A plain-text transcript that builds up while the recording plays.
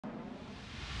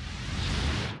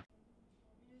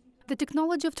The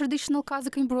technology of traditional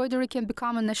Kazakh embroidery can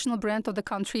become a national brand of the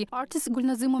country. Artist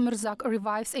Gulnazym Omirzak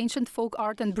revives ancient folk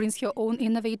art and brings her own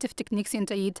innovative techniques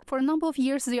into it. For a number of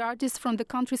years, the artist from the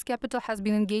country's capital has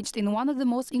been engaged in one of the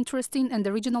most interesting and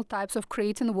original types of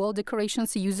creating wall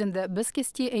decorations using the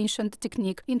keste ancient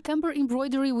technique. In tambour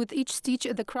embroidery, with each stitch,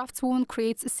 the craftswoman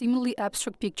creates seemingly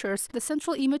abstract pictures. The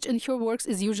central image in her works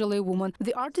is usually a woman.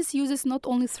 The artist uses not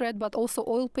only thread but also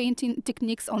oil painting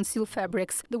techniques on silk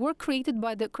fabrics. The work created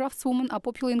by the craftswoman are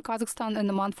popular in Kazakhstan and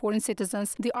among foreign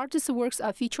citizens. The artist's works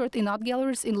are featured in art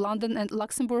galleries in London and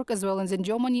Luxembourg, as well as in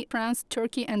Germany, France,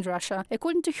 Turkey and Russia.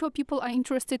 According to her, people are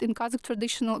interested in Kazakh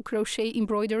traditional crochet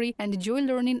embroidery and enjoy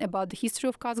learning about the history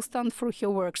of Kazakhstan through her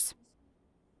works.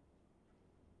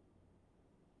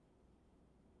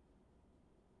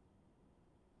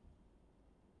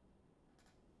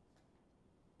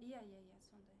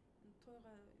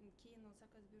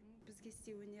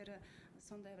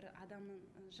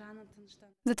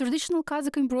 The traditional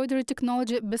Kazakh embroidery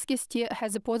technology keste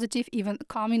has a positive, even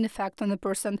calming effect on a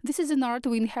person. This is an art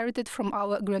we inherited from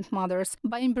our grandmothers.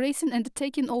 By embracing and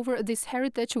taking over this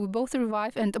heritage, we both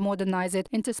revive and modernize it,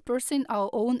 interspersing our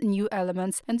own new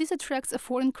elements. And this attracts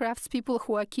foreign craftspeople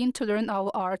who are keen to learn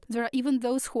our art. There are even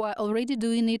those who are already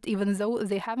doing it, even though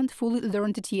they haven't fully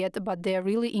learned it yet, but they are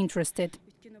really interested.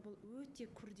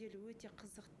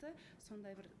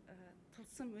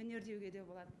 Тылсым өнер деуге де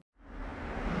болады.